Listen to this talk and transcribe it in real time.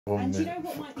And do you know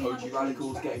what might be Koji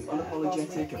Radicals getting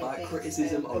unapologetic about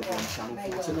criticism over on Channel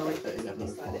 4 tonight at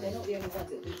 11:05. But they're not the only ones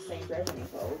that do the same for everyone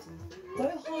involved.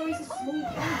 Doha is a small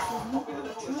place, there's not a lot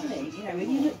of travelling. You know, when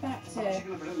you look back to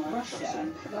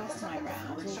Russia last time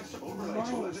round,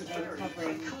 miles that they were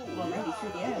covering, well, mainly through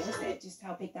the air, wasn't it? Just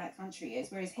how big that country is.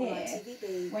 Whereas here,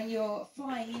 when you're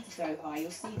flying into Doha,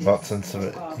 you'll see That's into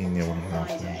it in your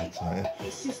Friday.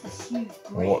 It's just this huge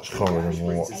We'll watch Colin and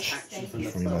we'll watch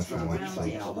stadiums reload from around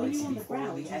website. it. But when you're on the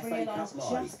ground, you realise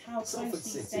just how close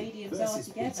these stadiums are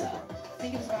together. I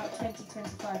think it was about a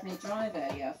 20-25 minute drive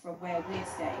earlier from where we're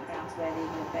staying down to where the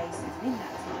England base is. And in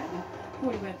that time, we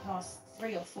probably went past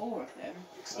 3 or 4 of them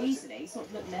easily. Sort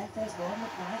of look left, there's one,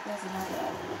 look right, there's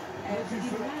another.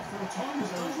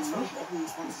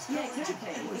 Yeah,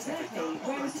 exactly.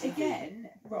 Whereas again,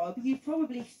 Rob, you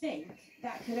probably think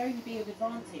that could only be of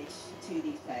advantage to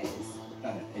these players.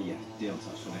 Yeah, Dion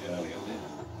touched on it earlier.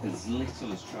 As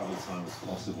little as travel time as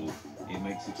possible, it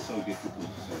makes it so difficult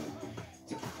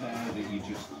to prepare that you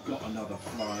just got another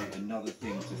flight, another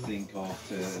thing to think of,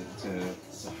 to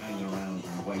hang around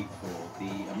and wait for.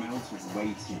 The amount of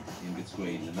waiting in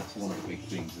between, and that's one of the big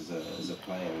things as a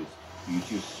player, is you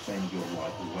just spend your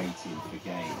life waiting for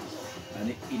games, and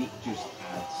it just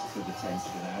adds to the tension,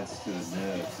 adds to the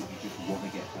nerves that you just want to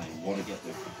get playing, want to get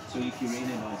there. So if you're in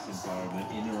a nice environment,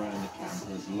 in and around the camp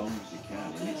as long as you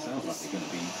can, and it sounds like they're going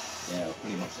to be there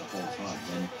pretty much the whole time,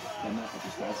 then that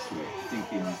just adds to it. I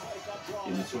think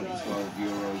in the 2012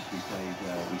 Euros we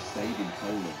stayed in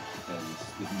Poland, and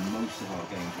most of our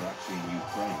games were actually in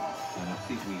Ukraine, and I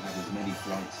think we had as many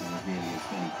flights and nearly as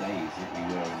many days that we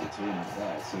were in the tournament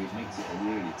there, so it makes it a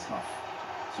really tough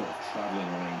sort of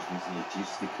travelling arrangements,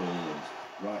 logistical, and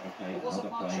right, okay, another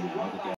plane, another game.